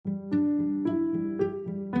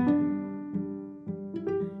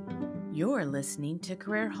are listening to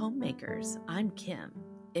Career Homemakers. I'm Kim.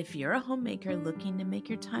 If you're a homemaker looking to make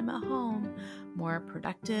your time at home more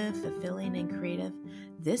productive, fulfilling, and creative,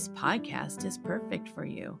 this podcast is perfect for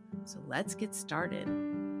you. So let's get started.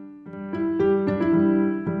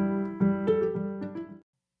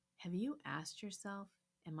 Have you asked yourself,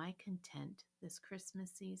 am I content this Christmas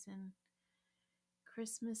season?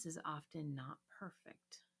 Christmas is often not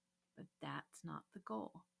perfect, but that's not the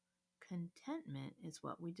goal. Contentment is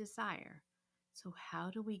what we desire. So how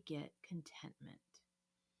do we get contentment?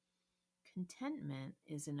 Contentment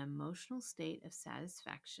is an emotional state of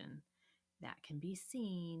satisfaction that can be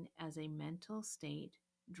seen as a mental state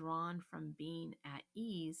drawn from being at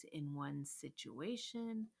ease in one's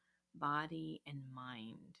situation, body, and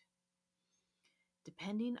mind.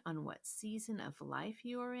 Depending on what season of life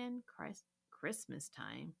you are in, Christmas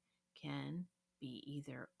time can be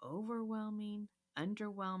either overwhelming,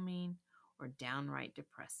 underwhelming, or downright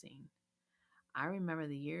depressing. I remember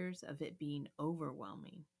the years of it being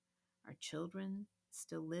overwhelming. Our children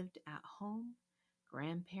still lived at home.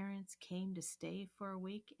 Grandparents came to stay for a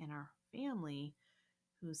week, and our family,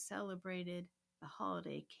 who celebrated the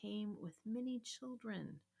holiday, came with many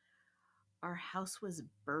children. Our house was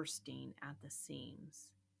bursting at the seams.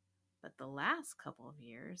 But the last couple of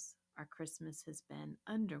years, our Christmas has been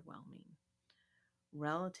underwhelming.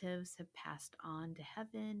 Relatives have passed on to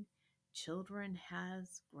heaven. Children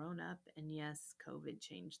has grown up, and yes, COVID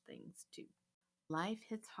changed things too. Life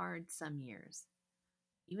hits hard some years.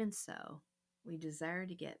 Even so, we desire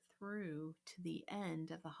to get through to the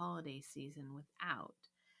end of the holiday season without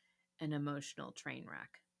an emotional train wreck.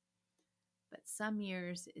 But some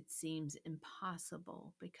years it seems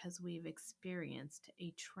impossible because we've experienced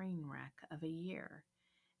a train wreck of a year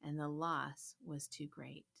and the loss was too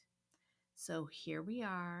great. So here we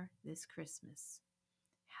are this Christmas.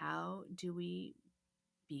 How do we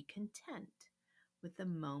be content with the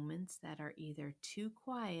moments that are either too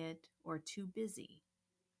quiet or too busy?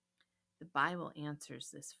 The Bible answers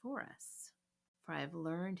this for us. For I have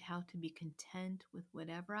learned how to be content with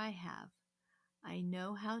whatever I have. I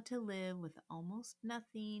know how to live with almost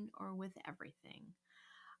nothing or with everything.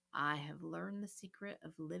 I have learned the secret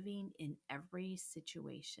of living in every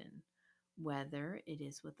situation, whether it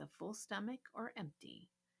is with a full stomach or empty,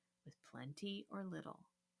 with plenty or little.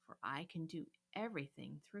 For I can do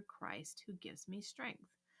everything through Christ who gives me strength.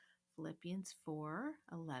 Philippians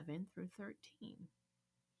 4:11 through 13.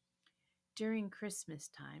 During Christmas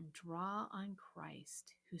time, draw on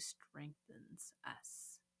Christ who strengthens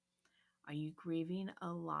us. Are you grieving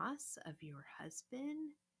a loss of your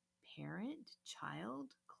husband, parent,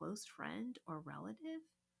 child, close friend, or relative?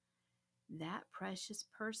 That precious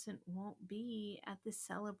person won't be at the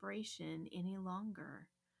celebration any longer.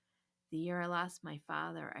 The year I lost my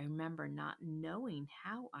father, I remember not knowing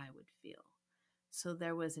how I would feel. So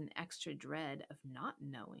there was an extra dread of not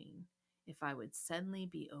knowing if I would suddenly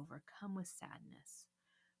be overcome with sadness.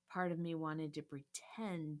 Part of me wanted to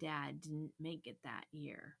pretend Dad didn't make it that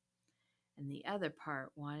year. And the other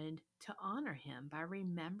part wanted to honor him by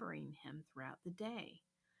remembering him throughout the day.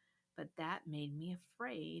 But that made me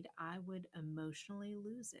afraid I would emotionally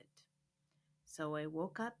lose it. So I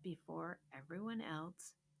woke up before everyone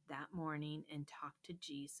else that morning and talked to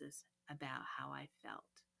Jesus about how I felt.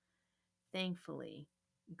 Thankfully,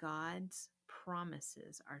 God's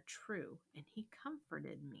promises are true, and He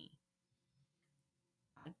comforted me.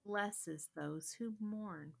 God blesses those who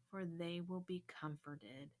mourn, for they will be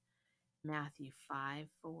comforted. Matthew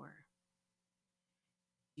 5:4.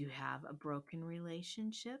 You have a broken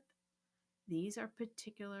relationship? These are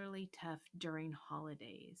particularly tough during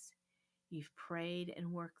holidays. You've prayed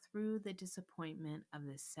and worked through the disappointment of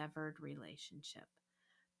the severed relationship.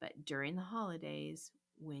 But during the holidays,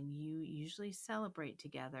 when you usually celebrate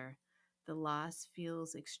together, the loss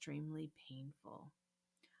feels extremely painful.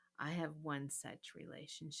 I have one such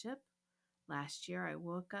relationship. Last year, I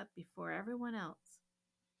woke up before everyone else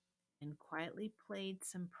and quietly played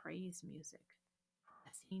some praise music,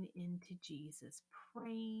 pressing into Jesus,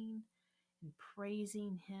 praying and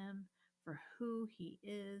praising Him for who He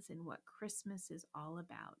is and what Christmas is all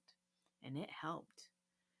about. And it helped.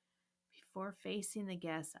 Before facing the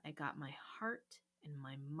guests, I got my heart and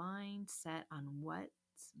my mind set on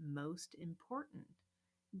what's most important,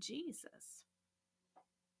 Jesus.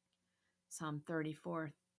 Psalm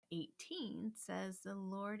 34:18 says, "The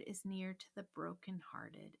Lord is near to the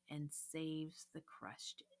brokenhearted and saves the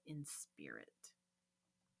crushed in spirit."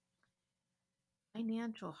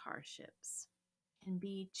 Financial hardships can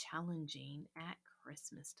be challenging at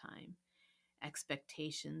Christmas time.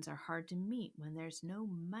 Expectations are hard to meet when there's no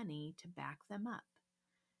money to back them up.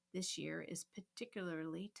 This year is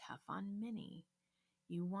particularly tough on many.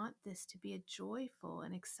 You want this to be a joyful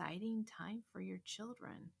and exciting time for your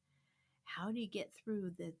children. How do you get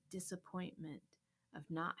through the disappointment of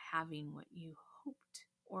not having what you hoped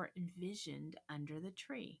or envisioned under the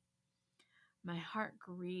tree? My heart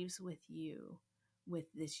grieves with you with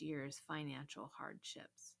this year's financial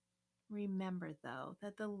hardships. Remember, though,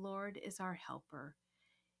 that the Lord is our helper.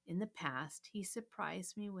 In the past, He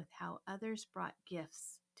surprised me with how others brought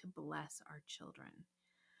gifts to bless our children.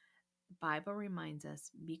 The Bible reminds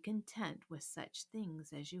us, be content with such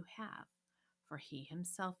things as you have, for He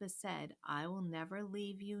Himself has said, I will never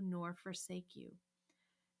leave you nor forsake you.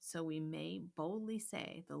 So we may boldly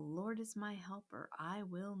say, the Lord is my helper, I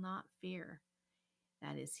will not fear.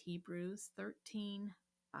 That is Hebrews 13,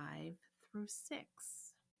 5 through 6.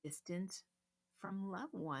 Distance from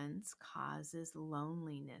loved ones causes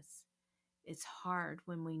loneliness. It's hard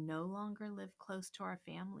when we no longer live close to our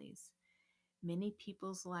families. Many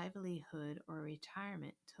people's livelihood or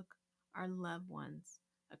retirement took our loved ones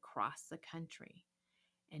across the country.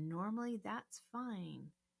 And normally that's fine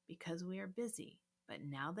because we are busy. But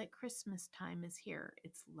now that Christmas time is here,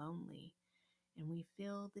 it's lonely and we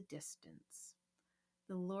feel the distance.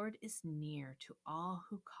 The Lord is near to all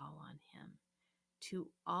who call on Him, to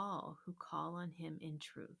all who call on Him in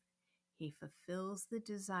truth. He fulfills the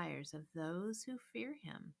desires of those who fear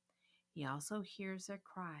Him. He also hears their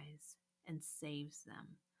cries and saves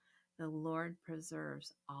them. The Lord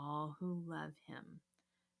preserves all who love Him.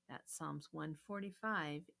 That's Psalms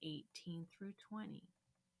 145, 18 through 20.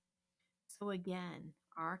 So again,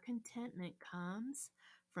 our contentment comes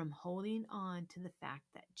from holding on to the fact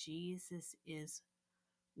that Jesus is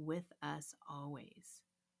with us always.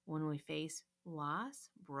 When we face loss,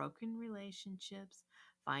 broken relationships,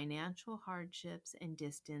 financial hardships, and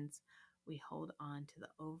distance, we hold on to the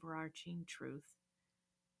overarching truth.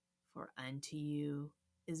 For unto you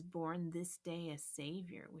is born this day a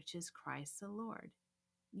Savior, which is Christ the Lord.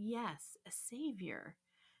 Yes, a Savior.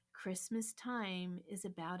 Christmas time is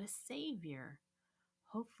about a Savior.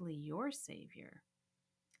 Hopefully your Savior.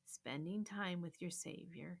 Spending time with your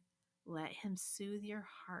Savior, let Him soothe your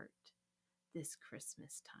heart this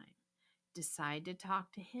Christmas time. Decide to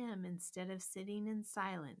talk to Him instead of sitting in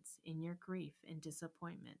silence in your grief and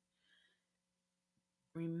disappointment.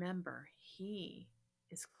 Remember, He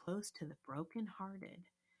is close to the brokenhearted.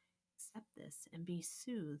 Accept this and be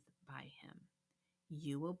soothed by Him.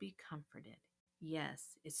 You will be comforted.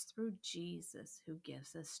 Yes, it's through Jesus who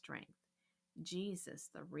gives us strength. Jesus,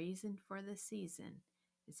 the reason for the season,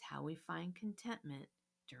 is how we find contentment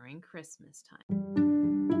during Christmas time.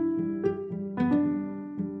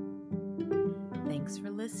 Thanks for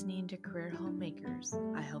listening to Career Homemakers.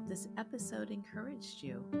 I hope this episode encouraged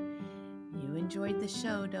you. You enjoyed the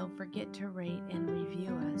show, don't forget to rate and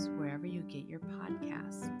review us wherever you get your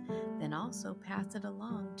podcasts. Then also pass it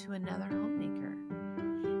along to another homemaker.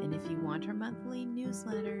 And if you want our monthly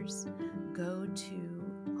newsletters, go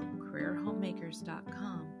to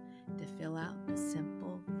careerhomemakers.com to fill out the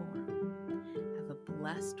simple form. Have a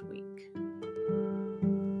blessed week.